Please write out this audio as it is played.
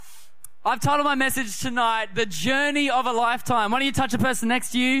I've titled my message tonight, The Journey of a Lifetime. Why don't you touch the person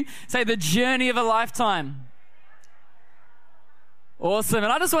next to you? Say, the journey of a lifetime. Awesome.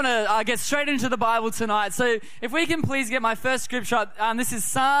 And I just want to get straight into the Bible tonight. So if we can please get my first scripture up. This is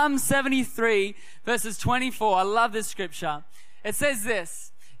Psalm 73, verses 24. I love this scripture. It says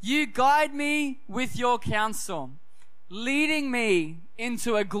this: "You guide me with your counsel, leading me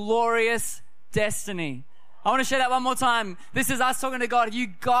into a glorious destiny." I want to share that one more time. This is us talking to God. You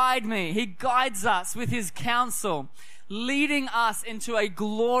guide me. He guides us with His counsel, leading us into a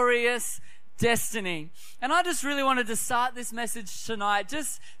glorious destiny. And I just really wanted to start this message tonight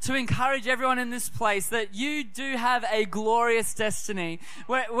just to encourage everyone in this place that you do have a glorious destiny.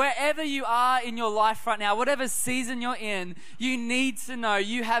 Wherever you are in your life right now, whatever season you're in, you need to know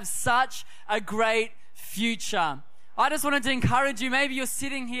you have such a great future. I just wanted to encourage you. Maybe you're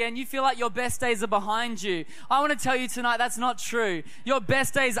sitting here and you feel like your best days are behind you. I want to tell you tonight that's not true. Your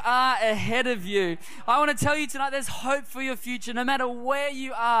best days are ahead of you. I want to tell you tonight there's hope for your future no matter where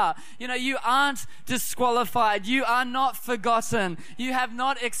you are. You know, you aren't disqualified. You are not forgotten. You have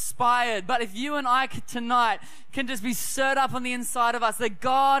not expired. But if you and I tonight can just be stirred up on the inside of us that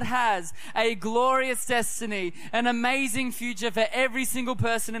God has a glorious destiny, an amazing future for every single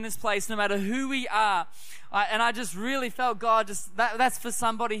person in this place, no matter who we are. And I just really felt God, that's for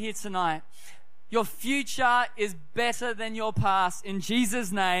somebody here tonight. Your future is better than your past in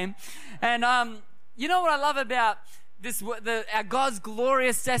Jesus' name. And you know what I love about this, our God's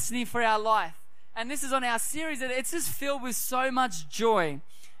glorious destiny for our life? And this is on our series, that it's just filled with so much joy.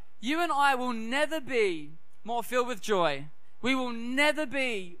 You and I will never be more filled with joy. We will never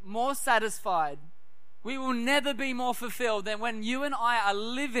be more satisfied. We will never be more fulfilled than when you and I are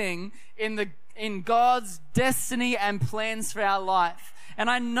living in God's destiny and plans for our life. And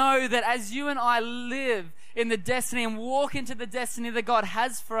I know that as you and I live in the destiny and walk into the destiny that God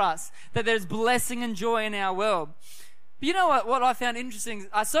has for us, that there's blessing and joy in our world. But you know what I found interesting?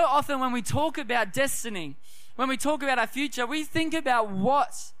 So often when we talk about destiny, when we talk about our future, we think about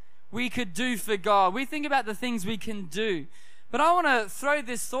what we could do for God. We think about the things we can do. But I want to throw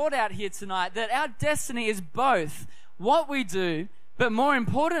this thought out here tonight, that our destiny is both what we do, but more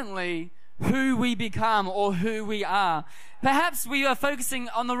importantly, who we become or who we are. Perhaps we are focusing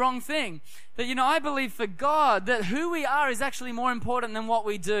on the wrong thing. That, I believe for God that who we are is actually more important than what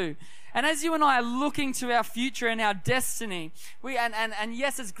we do. And as you and I are looking to our future and our destiny, and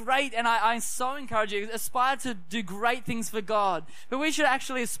yes, it's great, and I so encourage you, aspire to do great things for God. But we should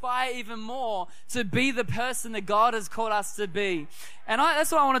actually aspire even more to be the person that God has called us to be. And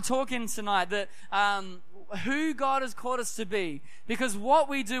that's what I want to talk in tonight, that who God has called us to be. Because what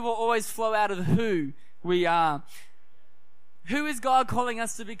we do will always flow out of who we are. Who is God calling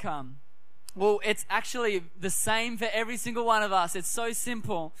us to become? Well, it's actually the same for every single one of us. It's so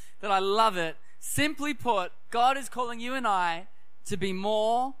simple that I love it. Simply put, God is calling you and I to be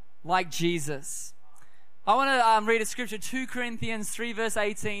more like Jesus. I want to read a scripture, 2 Corinthians 3 verse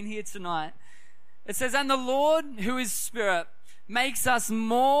 18 here tonight. It says, "And the Lord, who is Spirit, makes us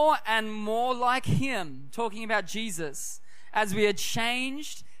more and more like Him," talking about Jesus, "as we are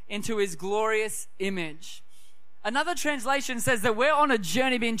changed into His glorious image." Another translation says that we're on a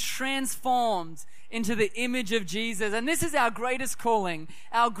journey being transformed into the image of Jesus. And this is our greatest calling,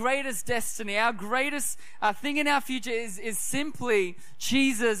 our greatest destiny, our greatest thing in our future is simply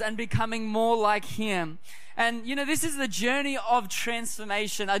Jesus and becoming more like Him. And, this is the journey of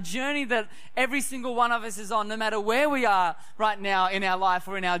transformation, a journey that every single one of us is on, no matter where we are right now in our life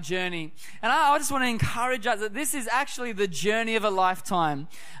or in our journey. And I just want to encourage us that this is actually the journey of a lifetime,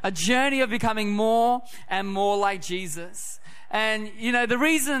 a journey of becoming more and more like Jesus. And, the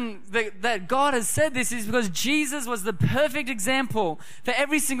reason that God has said this is because Jesus was the perfect example for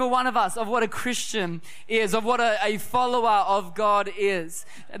every single one of us of what a Christian is, of what a follower of God is.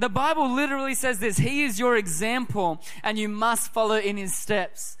 The Bible literally says this: He is your example and you must follow in His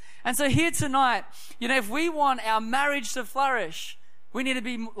steps. And so here tonight, if we want our marriage to flourish, we need to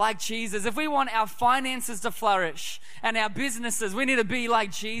be like Jesus. If we want our finances to flourish and our businesses, we need to be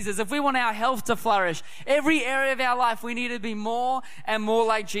like Jesus. If we want our health to flourish, every area of our life, we need to be more and more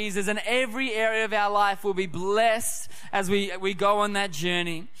like Jesus. And every area of our life will be blessed as we go on that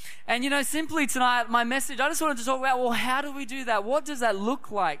journey. And simply tonight, my message, I just wanted to talk about, well, how do we do that? What does that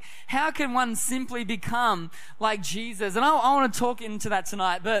look like? How can one simply become like Jesus? And I want to talk into that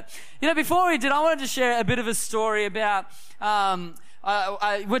tonight. But, before we did, I wanted to share a bit of a story about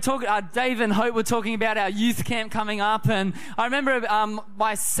we're talking. Dave and Hope were talking about our youth camp coming up, and I remember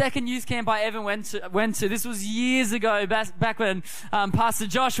my second youth camp I ever went to. This was years ago, back when Pastor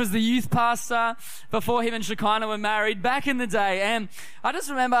Josh was the youth pastor, before him and Shekinah were married, back in the day. And I just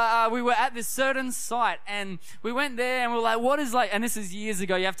remember we were at this certain site, and we went there, and we were like, "What is like?" And this is years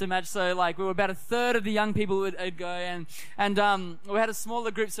ago. You have to imagine. So like we were about a third of the young people would go, and we had a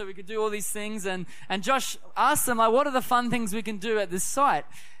smaller group so we could do all these things. And Josh asked them like, "What are the fun things we can do at this site?"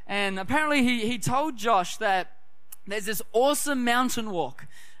 And apparently he told Josh that there's this awesome mountain walk,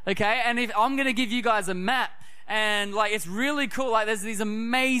 okay? And if I'm going to give you guys a map, and like it's really cool, like there's these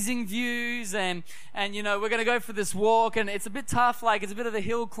amazing views, and you know, we're going to go for this walk, and it's a bit tough, like it's a bit of a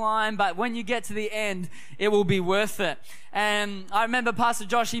hill climb, but when you get to the end, it will be worth it. And I remember Pastor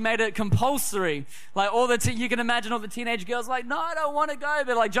Josh, he made it compulsory. Like you can imagine all the teenage girls like, "No, I don't want to go."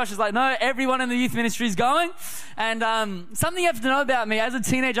 But like Josh is like, "No, everyone in the youth ministry is going." And something you have to know about me, as a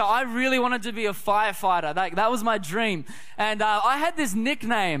teenager, I really wanted to be a firefighter. That was my dream. And I had this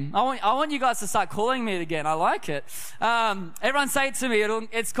nickname. I want you guys to start calling me it again. I like it. Everyone say it to me.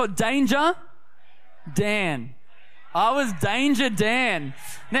 It's called Danger Dan. I was Danger Dan.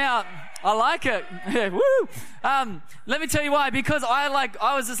 Now, I like it. Yeah, woo! Let me tell you why. Because I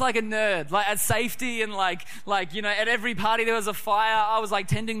was just like a nerd, like at safety, and like you know, at every party there was a fire. I was like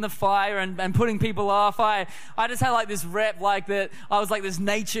tending the fire and putting people off. I just had like this rep, like that. I was like this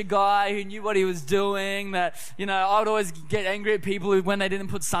nature guy who knew what he was doing. That, you know, I would always get angry at people when they didn't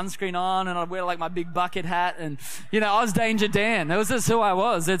put sunscreen on, and I'd wear like my big bucket hat, and you know, I was Danger Dan. That was just who I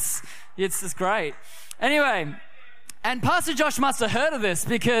was. It's just great. Anyway. And Pastor Josh must have heard of this,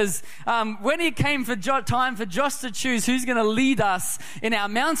 because when it came for time for Josh to choose who's going to lead us in our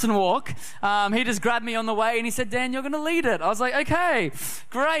mountain walk, he just grabbed me on the way and he said, "Dan, you're going to lead it." I was like, "Okay,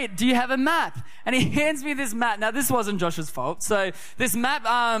 great. Do you have a map?" And he hands me this map. Now, this wasn't Josh's fault. So this map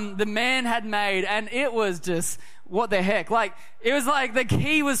the man had made, and it was just, what the heck? Like, it was like the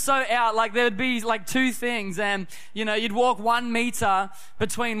key was so out, like there would be like two things, and you know, you'd walk 1 meter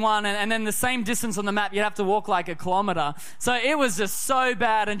between one, and then the same distance on the map, you'd have to walk like a kilometer. So it was just so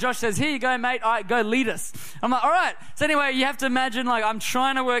bad. And Josh says, "Here you go, mate. All right, go lead us." I'm like, "All right." So anyway, you have to imagine, like, I'm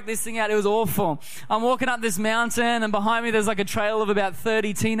trying to work this thing out. It was awful. I'm walking up this mountain, and behind me there's like a trail of about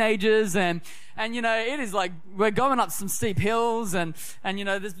 30 teenagers, and you know, it is like, we're going up some steep hills, and you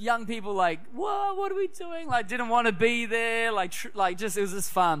know, there's young people like, "Whoa, what are we doing?" Like, didn't want to be there, like just, it was just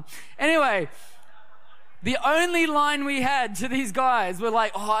fun. Anyway, the only line we had to these guys were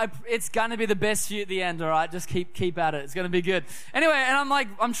like, "Oh, it's gonna be the best view at the end, all right? Just keep at it. It's gonna be good." Anyway, and I'm like,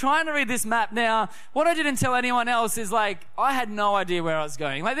 I'm trying to read this map. Now, what I didn't tell anyone else is like, I had no idea where I was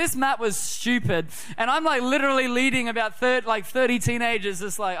going. Like, this map was stupid, and I'm like literally leading about 30 teenagers,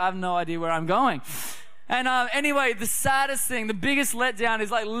 just like, I have no idea where I'm going. And anyway, the saddest thing, the biggest letdown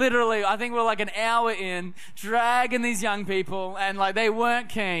is like literally, I think we're like an hour in, dragging these young people, and like they weren't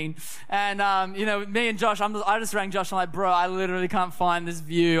keen. And you know, me and Josh, I just rang Josh. I'm like, "Bro, I literally can't find this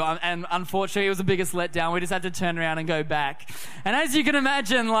view." And unfortunately, it was the biggest letdown. We just had to turn around and go back. And as you can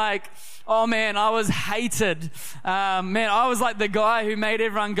imagine, like, oh man, I was hated. Man, I was like the guy who made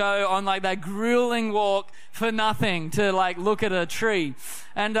everyone go on like that grueling walk for nothing to like look at a tree.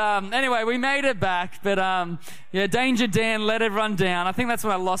 And anyway, we made it back, but yeah, Danger Dan let everyone down. I think that's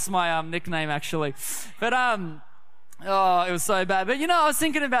when I lost my nickname, actually. But oh, it was so bad. But you know, I was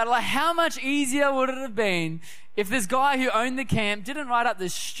thinking about it, like, how much easier would it have been if this guy who owned the camp didn't write up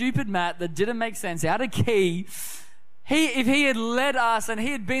this stupid map that didn't make sense, out of key. If he had led us, and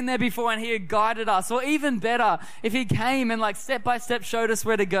he had been there before, and he had guided us, or even better, if he came and like step by step showed us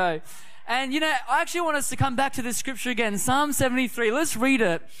where to go. And you know, I actually want us to come back to this scripture again, Psalm 73. Let's read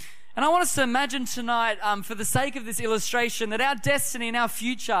it. And I want us to imagine tonight, for the sake of this illustration, that our destiny and our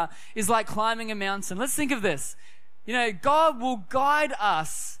future is like climbing a mountain. Let's think of this. You know, God will guide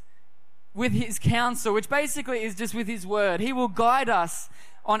us with his counsel, which basically is just with his word. He will guide us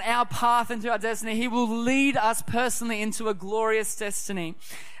on our path into our destiny. He will lead us personally into a glorious destiny.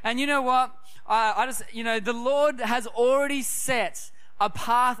 And you know what? The Lord has already set a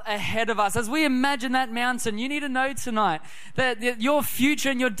path ahead of us. As we imagine that mountain, you need to know tonight that your future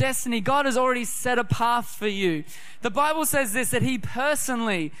and your destiny, God has already set a path for you. The Bible says this, that he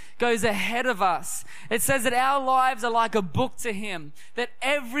personally goes ahead of us. It says that our lives are like a book to him, that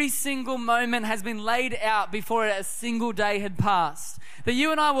every single moment has been laid out before a single day had passed. That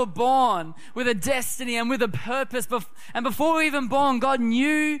you and I were born with a destiny and with a purpose. And before we were even born, God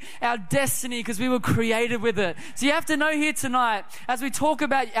knew our destiny because we were created with it. So you have to know here tonight, as we talk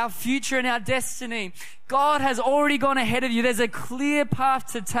about our future and our destiny, God has already gone ahead of you. There's a clear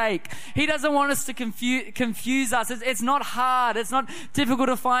path to take. He doesn't want us to confuse us. It's not hard. It's not difficult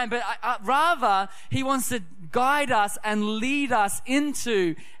to find, but rather He wants to guide us and lead us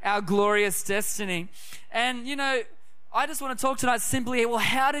into our glorious destiny. And, I just want to talk tonight simply, well,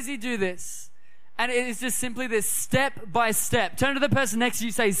 how does He do this? And it is just simply this, step by step. Turn to the person next to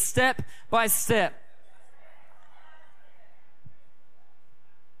you, say step by step.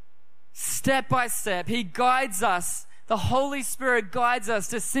 Step by step. He guides us. The Holy Spirit guides us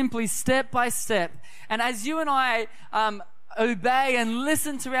to simply step by step. And as you and I obey and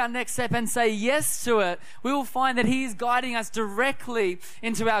listen to our next step and say yes to it, we will find that He is guiding us directly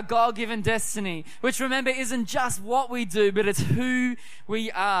into our God-given destiny, which, remember, isn't just what we do, but it's who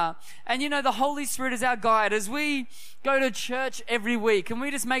we are. And the Holy Spirit is our guide. As we go to church every week, and we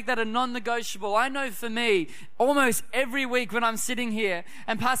just make that a non-negotiable. I know for me, almost every week when I'm sitting here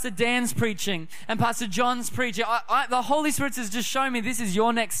and Pastor Dan's preaching and Pastor John's preaching, the Holy Spirit has just shown me, this is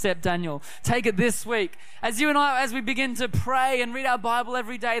your next step, Daniel. Take it this week. As you and I, as we begin to pray and read our Bible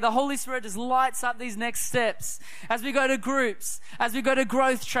every day, the Holy Spirit just lights up these next steps. As we go to groups, as we go to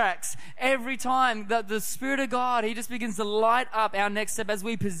growth tracks, every time the Spirit of God, He just begins to light up our next step as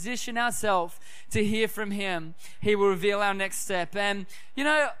we position ourselves to hear from Him. He will reveal our next step. And,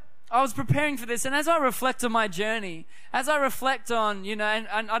 I was preparing for this, and as I reflect on my journey, as I reflect on, and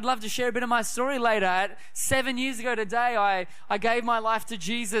I'd love to share a bit of my story later. 7 years ago today, I gave my life to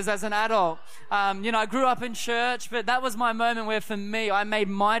Jesus as an adult. I grew up in church, but that was my moment where, for me, I made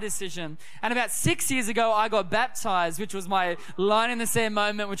my decision. And about 6 years ago, I got baptized, which was my line in the sand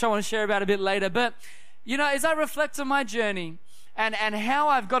moment, which I want to share about a bit later. But, as I reflect on my journey and how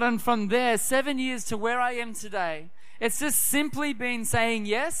I've gotten from there 7 years to where I am today, it's just simply been saying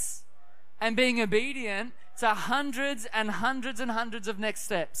yes and being obedient to hundreds and hundreds and hundreds of next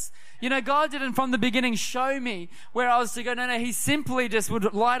steps. God didn't from the beginning show me where I was to go. No, He simply just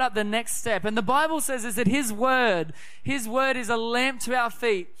would light up the next step. And the Bible says is that His word is a lamp to our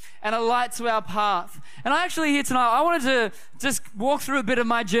feet and a light to our path. And I actually here tonight, I wanted to just walk through a bit of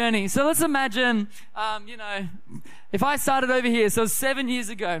my journey. So let's imagine, if I started over here, so 7 years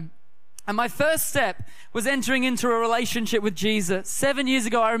ago, and my first step was entering into a relationship with Jesus. 7 years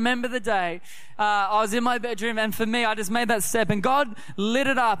ago, I remember the day. I was in my bedroom, and for me, I just made that step. And God lit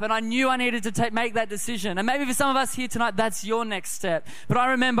it up, and I knew I needed to make that decision. And maybe for some of us here tonight, that's your next step. But I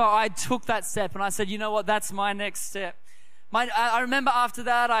remember I took that step, and I said, you know what, that's my next step. I remember after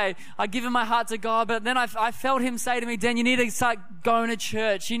that, I given my heart to God, but then I felt Him say to me, Dan, you need to start going to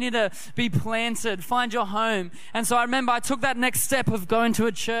church. You need to be planted, find your home. And so I remember I took that next step of going to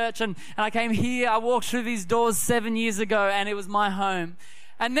a church, and I came here. I walked through these doors 7 years ago, and it was my home.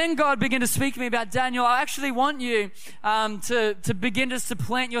 And then God began to speak to me about, Daniel, I actually want you to begin just to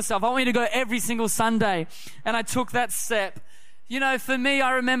plant yourself. I want you to go every single Sunday. And I took that step. For me,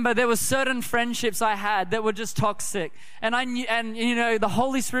 I remember there were certain friendships I had that were just toxic. And the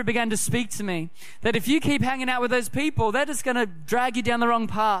Holy Spirit began to speak to me that if you keep hanging out with those people, they're just going to drag you down the wrong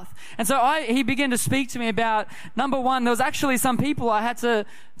path. And so He began to speak to me about, number one, there was actually some people I had to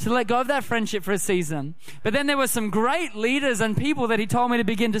let go of that friendship for a season. But then there were some great leaders and people that He told me to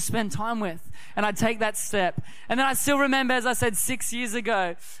begin to spend time with. And I'd take that step. And then I still remember, as I said, 6 years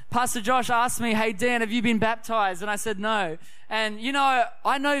ago, Pastor Josh asked me, hey, Dan, have you been baptized? And I said, no. And,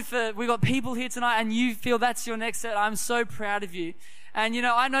 I know we've got people here tonight and you feel that's your next step. I'm so proud of you. And,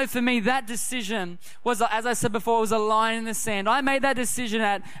 I know for me that decision was, as I said before, was a line in the sand. I made that decision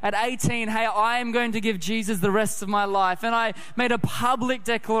at 18, hey, I am going to give Jesus the rest of my life. And I made a public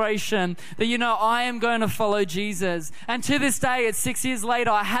declaration that, I am going to follow Jesus. And to this day, it's 6 years later,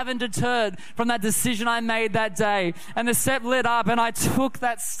 I haven't deterred from that decision I made that day. And the step lit up and I took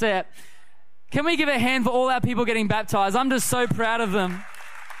that step. Can we give a hand for all our people getting baptized? I'm just so proud of them.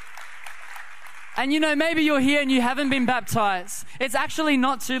 And maybe you're here and you haven't been baptized. It's actually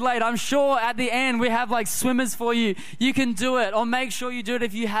not too late. I'm sure at the end we have like swimmers for you. You can do it, or make sure you do it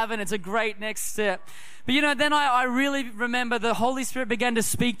if you haven't. It's a great next step. But then I really remember the Holy Spirit began to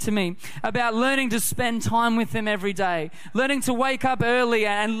speak to me about learning to spend time with Him every day, learning to wake up early,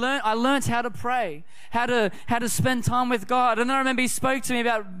 and I learned how to pray, how to spend time with God. And then I remember He spoke to me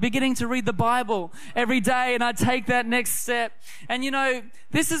about beginning to read the Bible every day, and I'd take that next step. And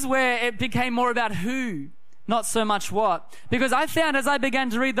this is where it became more about who, not so much what. Because I found as I began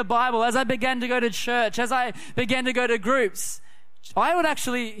to read the Bible, as I began to go to church, as I began to go to groups, I would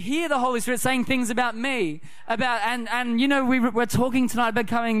actually hear the Holy Spirit saying things about me, we're talking tonight about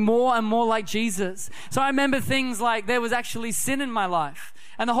becoming more and more like Jesus. So I remember things like there was actually sin in my life.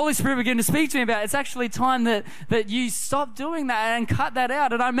 And the Holy Spirit began to speak to me about, it's actually time that you stop doing that and cut that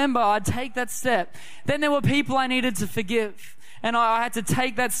out. And I remember I'd take that step. Then there were people I needed to forgive. And I had to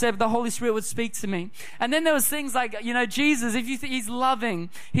take that step. The Holy Spirit would speak to me. And then there was things like, Jesus, if you think he's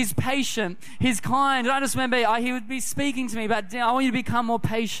loving, he's patient, he's kind. And I just remember he would be speaking to me about, I want you to become more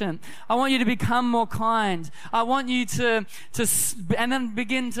patient. I want you to become more kind. I want you to and then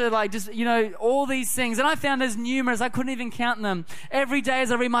begin to all these things. And I found there's numerous. I couldn't even count them. Every day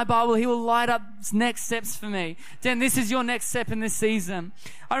as I read my Bible, he will light up next steps for me. Dan, this is your next step in this season.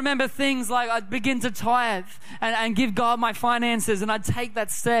 I remember things like I'd begin to tithe and give God my finances, and I'd take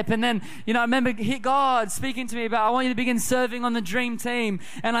that step. And then, I remember God speaking to me about, I want you to begin serving on the dream team.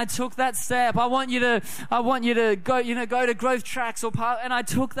 And I took that step. I want you to go, go to growth tracks and I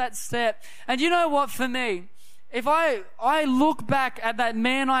took that step. And you know what, for me, if I look back at that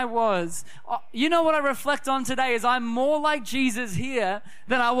man I was, what I reflect on today is I'm more like Jesus here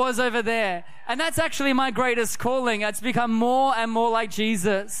than I was over there. And that's actually my greatest calling. It's become more and more like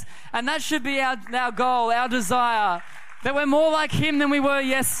Jesus. And that should be our goal, our desire, that we're more like him than we were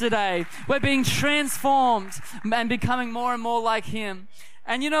yesterday. We're being transformed and becoming more and more like him.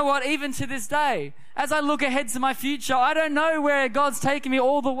 And you know what? Even to this day, as I look ahead to my future, I don't know where God's taking me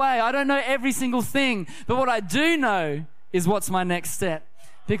all the way. I don't know every single thing. But what I do know is what's my next step,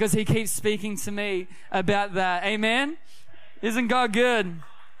 because he keeps speaking to me about that. Amen? Isn't God good?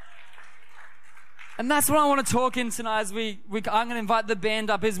 And that's what I want to talk in tonight as I'm going to invite the band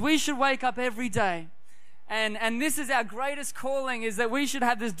up, is we should wake up every day. And this is our greatest calling, is that we should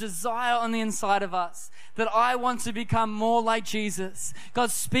have this desire on the inside of us, that I want to become more like Jesus.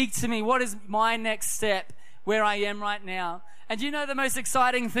 God, speak to me. What is my next step where I am right now? And the most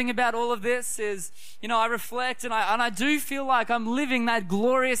exciting thing about all of this is, I reflect and I do feel like I'm living that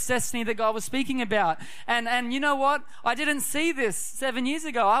glorious destiny that God was speaking about. And you know what? I didn't see this 7 years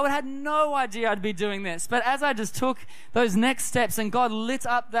ago. I had no idea I'd be doing this. But as I just took those next steps and God lit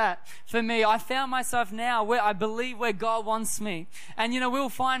up that for me, I found myself now where I believe where God wants me. And we'll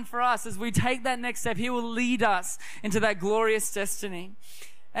find for us, as we take that next step, he will lead us into that glorious destiny.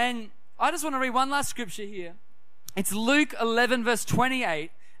 And I just want to read one last scripture here. It's Luke 11 verse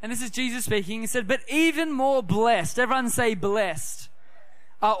 28. And this is Jesus speaking. He said, but even more blessed, everyone say blessed,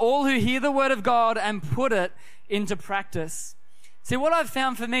 are all who hear the word of God and put it into practice. See, what I've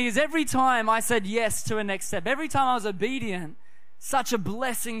found for me is every time I said yes to a next step, every time I was obedient, such a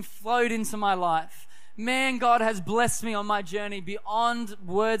blessing flowed into my life. Man, God has blessed me on my journey beyond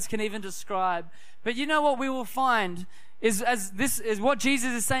words can even describe. But you know what we will find is, as this is what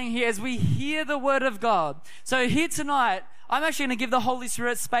Jesus is saying here, as we hear the word of God. So here tonight, I'm actually going to give the Holy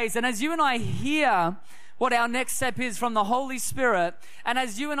Spirit space. And as you and I hear what our next step is from the Holy Spirit, and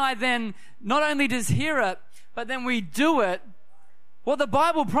as you and I then not only just hear it, but then we do it, what the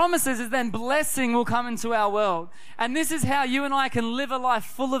Bible promises is then blessing will come into our world. And this is how you and I can live a life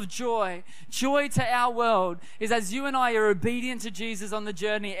full of joy. Joy to our world is as you and I are obedient to Jesus on the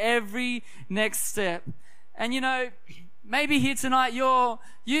journey, every next step. And maybe here tonight you're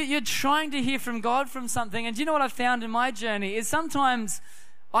trying to hear from God from something. And do you know what I've found in my journey is sometimes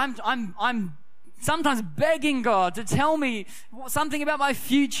I'm sometimes begging God to tell me something about my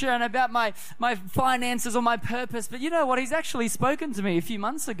future and about my finances or my purpose. But you know what? He's actually spoken to me a few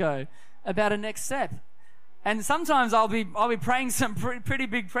months ago about a next step. And sometimes I'll be praying some pretty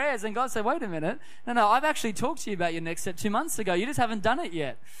big prayers, and God said, wait a minute. No, I've actually talked to you about your next step 2 months ago. You just haven't done it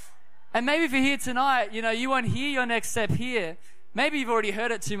yet. And maybe if you're here tonight, you won't hear your next step here. Maybe you've already heard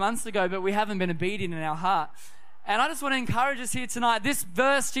it 2 months ago, but we haven't been obedient in our heart. And I just want to encourage us here tonight. This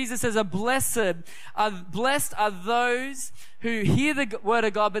verse, Jesus says, blessed are those who hear the word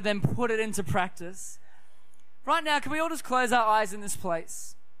of God, but then put it into practice. Right now, can we all just close our eyes in this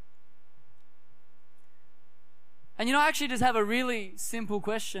place? And I actually just have a really simple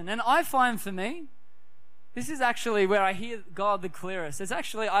question. And I find for me, this is actually where I hear God the clearest.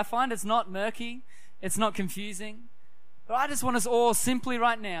 I find it's not murky, it's not confusing. But I just want us all simply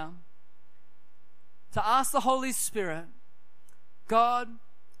right now to ask the Holy Spirit, God,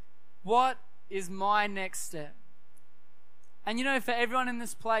 what is my next step? And for everyone in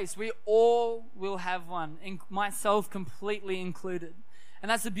this place, we all will have one, myself completely included. And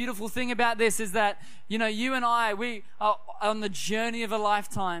that's the beautiful thing about this is that, you and I, we are on the journey of a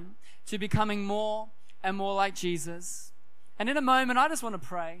lifetime to becoming more and more like Jesus. And in a moment, I just want to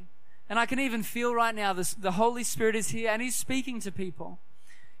pray. And I can even feel right now the Holy Spirit is here and he's speaking to people.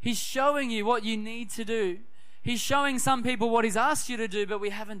 He's showing you what you need to do. He's showing some people what he's asked you to do, but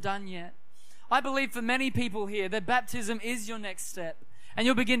we haven't done yet. I believe for many people here that baptism is your next step, and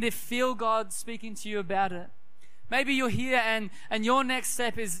you'll begin to feel God speaking to you about it. Maybe you're here and your next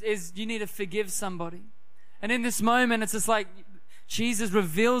step is you need to forgive somebody. And in this moment, it's just like Jesus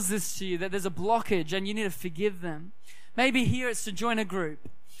reveals this to you, that there's a blockage and you need to forgive them. Maybe here it's to join a group.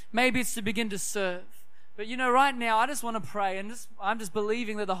 Maybe it's to begin to serve. But right now, I just want to pray, and I'm just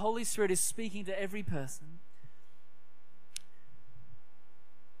believing that the Holy Spirit is speaking to every person.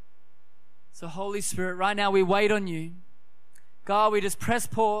 So Holy Spirit, right now we wait on you. God, we just press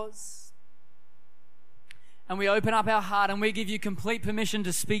pause and we open up our heart and we give you complete permission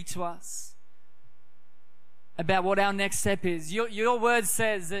to speak to us about what our next step is. Your word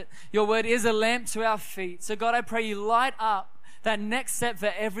says that your word is a lamp to our feet. So God, I pray you light up that next step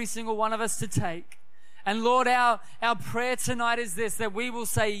for every single one of us to take. And Lord, our prayer tonight is this, that we will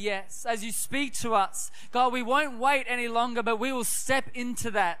say yes. As you speak to us, God, we won't wait any longer, but we will step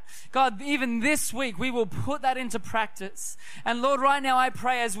into that. God, even this week, we will put that into practice. And Lord, right now I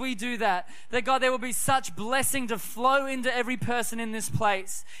pray as we do that God, there will be such blessing to flow into every person in this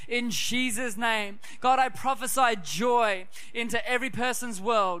place. In Jesus' name. God, I prophesy joy into every person's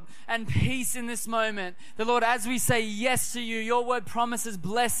world and peace in this moment. The Lord, as we say yes to you, your word promises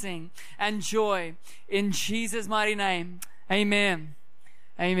blessing and joy. In Jesus' mighty name, amen.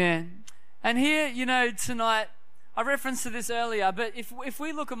 Amen. And here, tonight, I referenced to this earlier, but if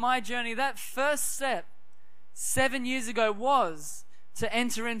we look at my journey, that first step 7 years ago was to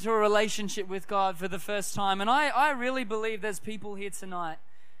enter into a relationship with God for the first time. And I really believe there's people here tonight,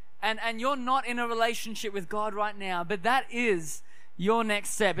 and you're not in a relationship with God right now, but that is your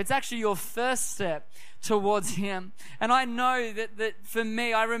next step. It's actually your first step towards Him. And I know that for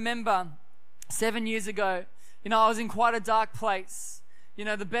me, I remember 7 years ago, I was in quite a dark place.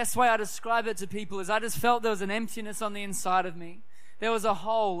 The best way I describe it to people is I just felt there was an emptiness on the inside of me. There was a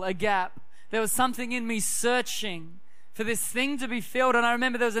hole, a gap. There was something in me searching for this thing to be filled. And I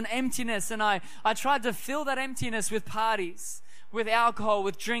remember there was an emptiness, and I tried to fill that emptiness with parties, with alcohol,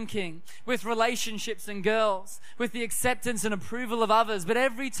 with drinking, with relationships and girls, with the acceptance and approval of others. But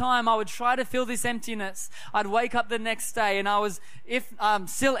every time I would try to fill this emptiness, I'd wake up the next day and I was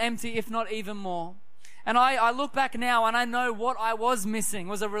still empty, if not even more. And I look back now and I know what I was missing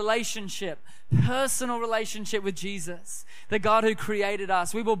was a relationship, personal relationship with Jesus, the God who created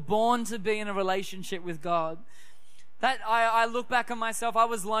us. We were born to be in a relationship with God. That I look back on myself, I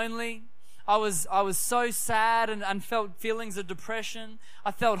was lonely. I was so sad and felt feelings of depression.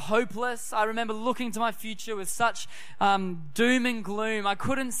 I felt hopeless. I remember looking to my future with such doom and gloom. I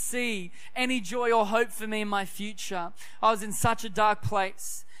couldn't see any joy or hope for me in my future. I was in such a dark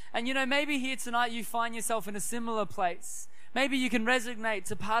place. And maybe here tonight you find yourself in a similar place. Maybe you can resonate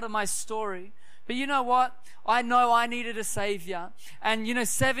to part of my story. But you know what? I know I needed a Savior. And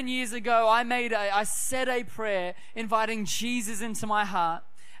 7 years ago, I said a prayer inviting Jesus into my heart.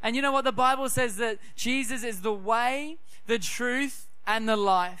 And you know what? The Bible says that Jesus is the way, the truth, and the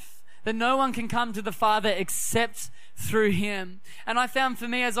life. That no one can come to the Father except through Him. And I found for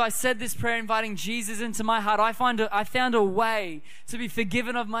me, as I said this prayer inviting Jesus into my heart, I found a way to be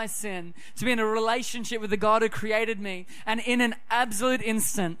forgiven of my sin, to be in a relationship with the God who created me. And in an absolute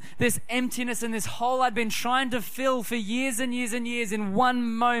instant, this emptiness and this hole I'd been trying to fill for years and years and years, in one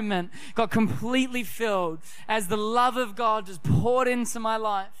moment got completely filled as the love of God just poured into my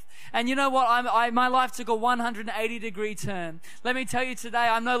life. And you know what? My life took a 180-degree turn. Let me tell you today,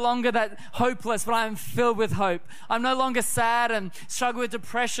 I'm no longer that hopeless, but I am filled with hope. I'm no longer sad and struggle with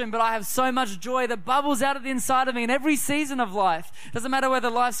depression, but I have so much joy that bubbles out of the inside of me in every season of life. Doesn't matter whether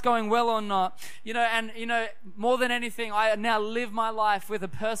life's going well or not. More than anything, I now live my life with a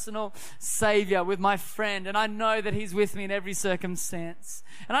personal Savior, with my friend, and I know that He's with me in every circumstance.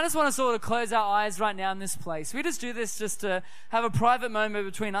 And I just want to sort of close our eyes right now in this place. We just do this just to have a private moment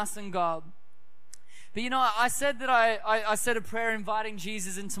between us and God. But I said that I said a prayer inviting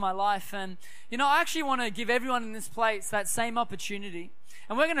Jesus into my life, and I actually want to give everyone in this place that same opportunity.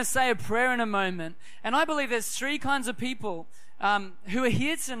 And we're going to say a prayer in a moment. And I believe there's three kinds of people who are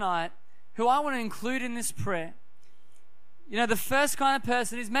here tonight who I want to include in this prayer. The first kind of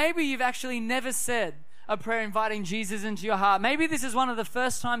person is maybe you've actually never said a prayer inviting Jesus into your heart. Maybe this is one of the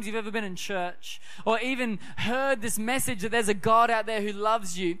first times you've ever been in church or even heard this message that there's a God out there who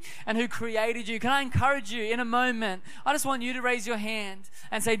loves you and who created you. Can I encourage you in a moment? I just want you to raise your hand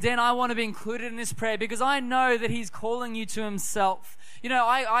and say, Dan, I want to be included in this prayer because I know that He's calling you to Himself.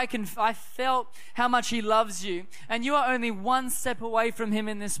 I felt how much He loves you, and you are only one step away from Him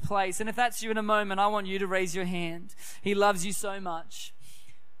in this place. And if that's you in a moment, I want you to raise your hand. He loves you so much.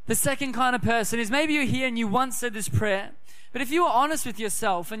 The second kind of person is maybe you're here and you once said this prayer, but if you were honest with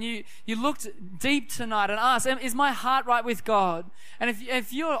yourself and you looked deep tonight and asked, is my heart right with God? And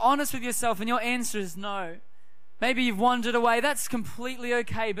if you're honest with yourself and your answer is no, Maybe you've wandered away. That's completely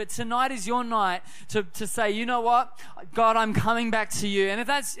okay. But tonight is your night to say, you know what? God, I'm coming back to you. And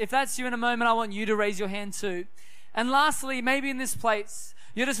if that's you in a moment, I want you to raise your hand too. And lastly, maybe in this place,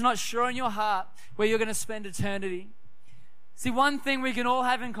 you're just not sure in your heart where you're going to spend eternity. See, one thing we all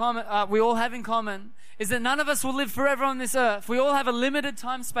have in common is that none of us will live forever on this earth. We all have a limited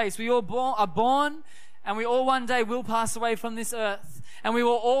time space. We all are born, and we all one day will pass away from this earth. And we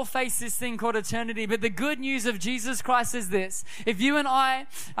will all face this thing called eternity. But the good news of Jesus Christ is this. If you and I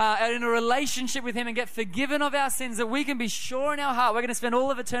are in a relationship with Him and get forgiven of our sins, that we can be sure in our heart we're going to spend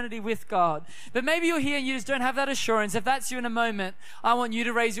all of eternity with God. But maybe you're here and you just don't have that assurance. If that's you in a moment, I want you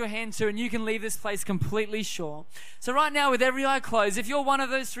to raise your hand too, and you can leave this place completely sure. So right now, with every eye closed, if you're one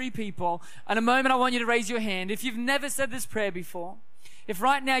of those three people, in a moment I want you to raise your hand. If you've never said this prayer before, if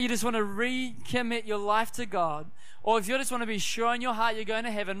right now you just want to recommit your life to God, or if you just want to be sure in your heart you're going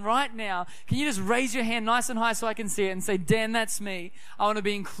to heaven, right now, can you just raise your hand nice and high so I can see it and say, Dan, that's me. I want to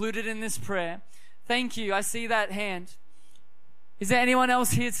be included in this prayer. Thank you. I see that hand. Is there anyone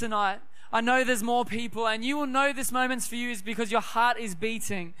else here tonight? I know there's more people, and you will know this moment's for you is because your heart is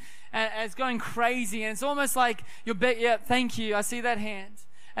beating and it's going crazy, and it's almost like yeah, thank you. I see that hand.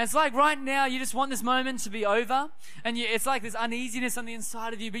 And it's like right now you just want this moment to be over, and it's like this uneasiness on the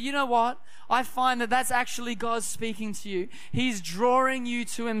inside of you. But you know what? I find that that's actually God speaking to you. He's drawing you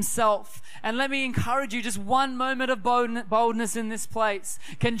to Himself. And let me encourage you, just one moment of boldness in this place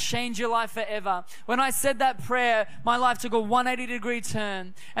can change your life forever. When I said that prayer, my life took a 180-degree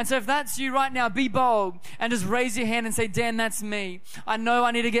turn. And so if that's you right now, be bold and just raise your hand and say, Dan, that's me. I know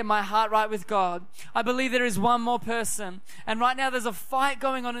I need to get my heart right with God. I believe there is one more person. And right now there's a fight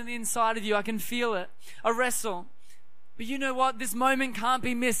going on the inside of you. I can feel it. A wrestle. But you know what? This moment can't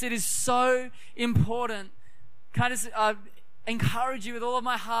be missed. It is so important. Can I just encourage you with all of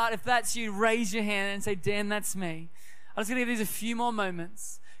my heart, if that's you, raise your hand and say, Dan, that's me. I'm just going to give these a few more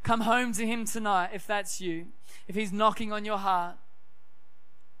moments. Come home to Him tonight if that's you. If He's knocking on your heart.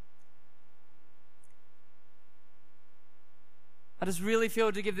 I just really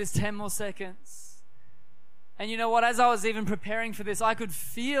feel to give this 10 more seconds. And you know what? As I was even preparing for this, I could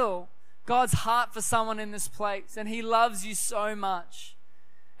feel God's heart for someone in this place. And He loves you so much.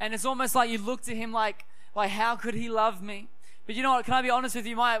 And it's almost like you look to Him like how could He love me? But you know what? Can I be honest with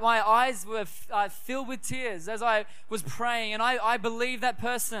you? My eyes were filled with tears as I was praying. And I believe that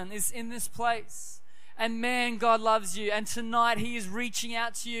person is in this place. And man, God loves you. And tonight He is reaching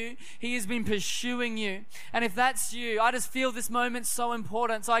out to you. He has been pursuing you. And if that's you, I just feel this moment so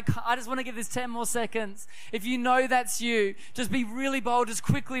important. So I just want to give this 10 more seconds. If you know that's you, just be really bold. Just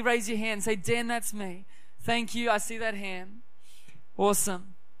quickly raise your hand. Say, Dan, that's me. Thank you. I see that hand.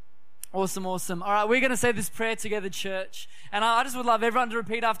 Awesome. Awesome, awesome. All right, we're going to say this prayer together, church. And I just would love everyone to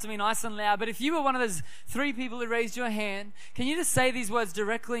repeat after me nice and loud. But if you were one of those three people who raised your hand, can you just say these words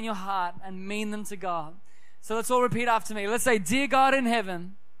directly in your heart and mean them to God? So let's all repeat after me. Let's say, Dear God in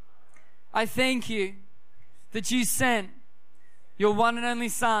heaven, I thank you that you sent your one and only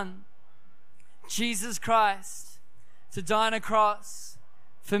Son, Jesus Christ, to die on a cross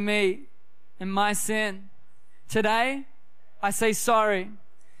for me and my sin. Today, I say sorry.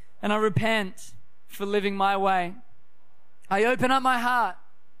 And I repent for living my way. I open up my heart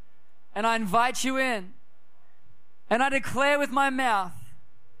and I invite you in. And I declare with my mouth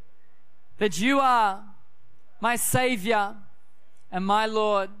that you are my Savior and my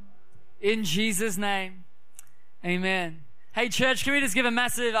Lord. In Jesus' name, amen. Hey church, can we just give a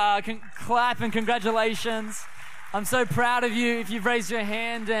massive clap and congratulations. I'm so proud of you if you've raised your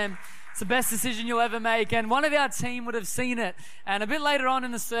hand, and it's the best decision you'll ever make. And one of our team would have seen it. And a bit later on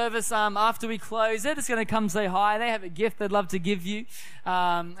in the service, after we close, they're just going to come say hi. They have a gift they'd love to give you.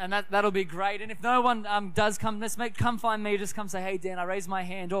 And that'll be great. And if no one does come, come find me. Just come say, hey, Dan, I raised my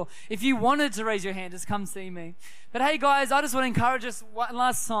hand. Or if you wanted to raise your hand, just come see me. But hey, guys, I just want to encourage us one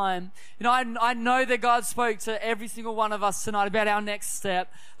last time. You know, I know that God spoke to every single one of us tonight about our next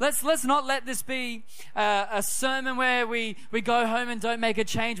step. Let's not let this be a sermon where we go home and don't make a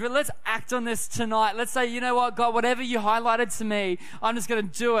change. But let's act on this tonight. Let's say, you know what, God, whatever you highlighted to me, I'm just going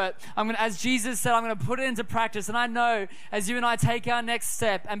to do it. As Jesus said, I'm going to put it into practice. And I know as you and I take our next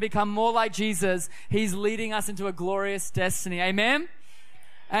step and become more like Jesus, He's leading us into a glorious destiny. Amen?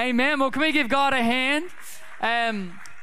 Amen. Well, can we give God a hand?